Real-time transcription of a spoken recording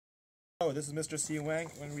Oh, this is Mr. C.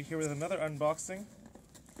 Wang, when we're here with another unboxing.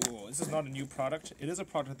 Oh, this is not a new product. It is a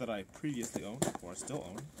product that I previously owned, or still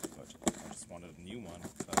own, but I just wanted a new one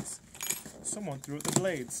because someone threw out the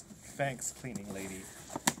blades. Thanks, cleaning lady.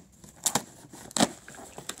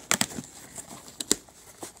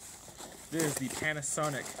 This is the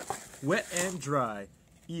Panasonic Wet and Dry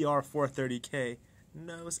ER430K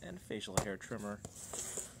nose and facial hair trimmer.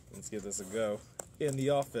 Let's give this a go. In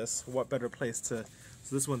the office, what better place to...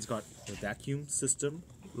 So this one's got a vacuum system,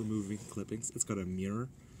 removing clippings. It's got a mirror.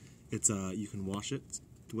 It's you can wash it. It's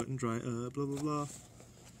wet and dry. Blah blah blah.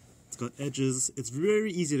 It's got edges. It's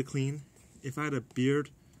very easy to clean. If I had a beard,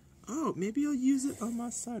 oh, maybe I'll use it on my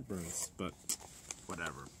sideburns. But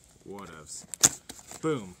whatever. Whatevs.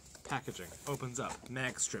 Boom. Packaging opens up.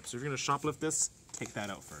 Mag strips. So if you're gonna shoplift this, take that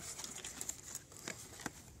out first.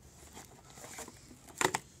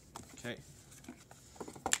 Okay.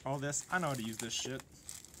 All this, I know how to use this shit.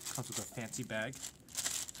 Comes with a fancy bag.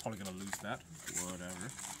 Probably gonna lose that.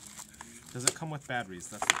 Whatever. Does it come with batteries?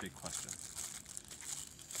 That's the big question.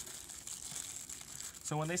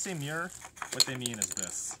 So when they say mirror, what they mean is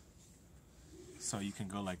this. So you can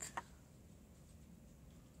go like...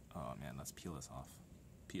 Oh man, let's peel this off.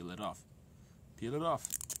 Peel it off. Peel it off.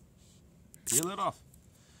 Peel it off.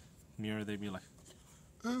 Mirror, they'd be like...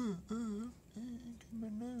 my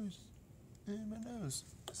nose. My nose.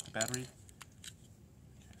 That's the battery.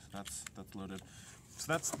 Okay, so that's loaded.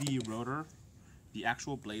 So that's the rotor. The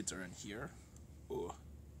actual blades are in here. Oh,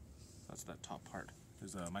 that's that top part.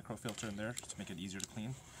 There's a microfilter in there to make it easier to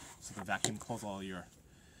clean. So the vacuum pulls all your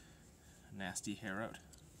nasty hair out.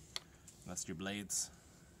 That's your blades.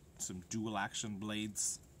 Some dual action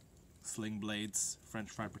blades, sling blades, French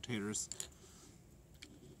fried potatoes.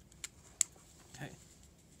 Okay.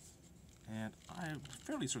 And I'm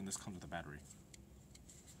fairly certain this comes with a battery.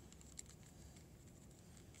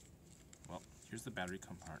 Well, here's the battery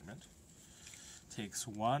compartment. Takes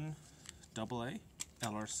one AA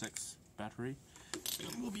LR6 battery.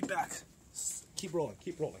 And we'll be back. Keep rolling,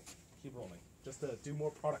 keep rolling, keep rolling. Just to do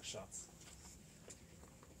more product shots.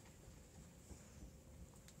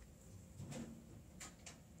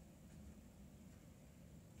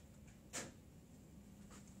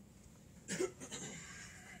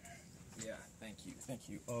 Yeah, thank you, thank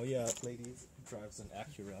you. Oh yeah, ladies, drives an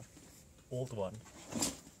Acura, old one.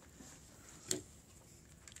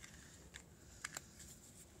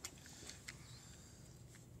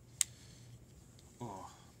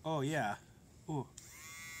 Oh yeah. Ooh.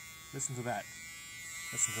 Listen to that.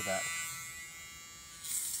 Listen to that.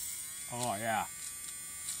 Oh yeah.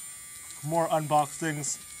 More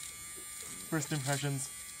unboxings, first impressions,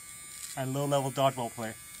 and low-level dodgeball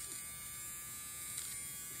play.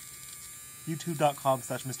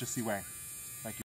 YouTube.com/Mr. C. Wang.